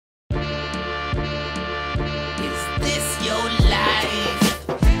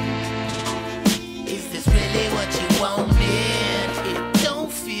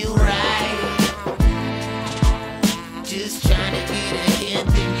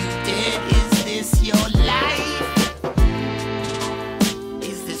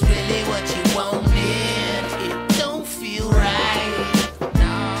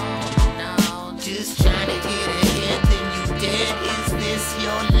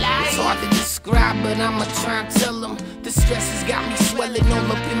hard to describe, but I'ma try and tell them. The stress has got me swelling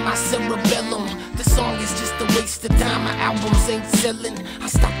all up in my cerebellum. The song is just a waste of time, my albums ain't selling. I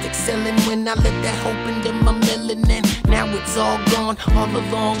stopped excelling when I let that hope into my melanin. Now it's all gone, all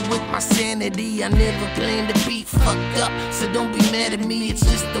along with my sanity. I never planned to be fucked up, so don't be mad at me. It's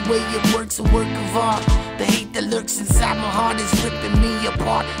just the way it works, a work of art. The hate that lurks inside my heart is ripping me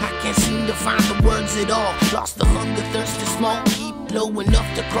apart. I can't seem to find the words at all. Lost the hunger, thirst to smoke. Keep low enough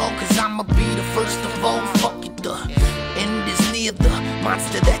to crawl, cause I'ma be the first of all. Fuck it, the end is near. The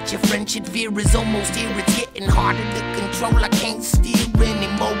monster that your friend should fear is almost here. It's getting harder to control, I can't steer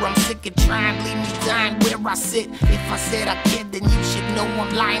anymore. I'm sick of trying, leave me dying where I sit. If I said I cared, then you should know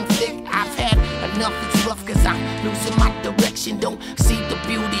I'm lying thick. I've had enough, it's rough, cause I'm losing my direction. Don't see the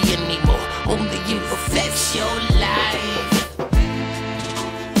beauty anymore, only imperfection. Your life,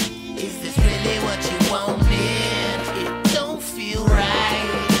 is this really what you wanted? It don't feel right.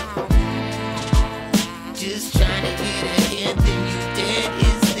 Just trying to get ahead, then you dead.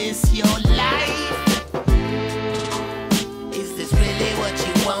 Is this your life? Is this really what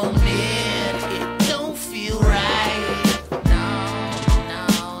you wanted? It don't feel right.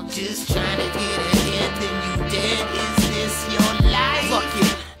 No, just trying to get ahead, then you dead. Is this your life? Fuck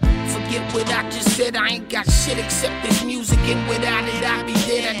it. Forget what I just said, I ain't got shit except this music, and without it I'd be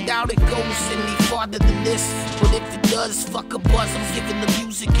dead. I doubt it goes any farther than this, but if it does, fuck a buzz. I'm giving the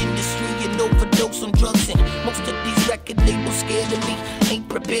music industry an overdose on drugs, and most of these record labels scared of me. Ain't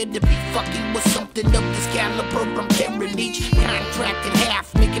prepared to be fucking with something of this caliber. I'm tearing each contract in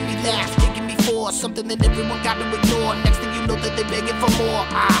half, making me laugh, taking me for something that everyone got to ignore. Next thing you know that they're begging for more.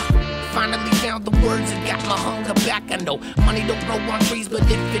 Finally found the words and got my hunger back. I know money don't grow on trees, but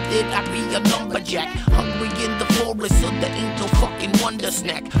if it did, I'd be a lumberjack. Hungry in the forest, so there ain't no fucking wonder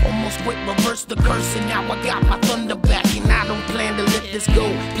snack. Almost quit, reverse the curse, and now I got my thunder back. And I don't plan to let this go,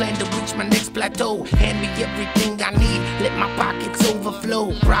 plan to reach my next plateau. Hand me everything I need, let my pockets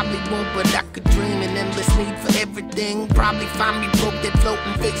overflow. Probably won't, but I could dream an endless need for everything. Probably find me broke, dead,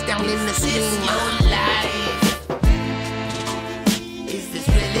 floating face down in the stream. This your life.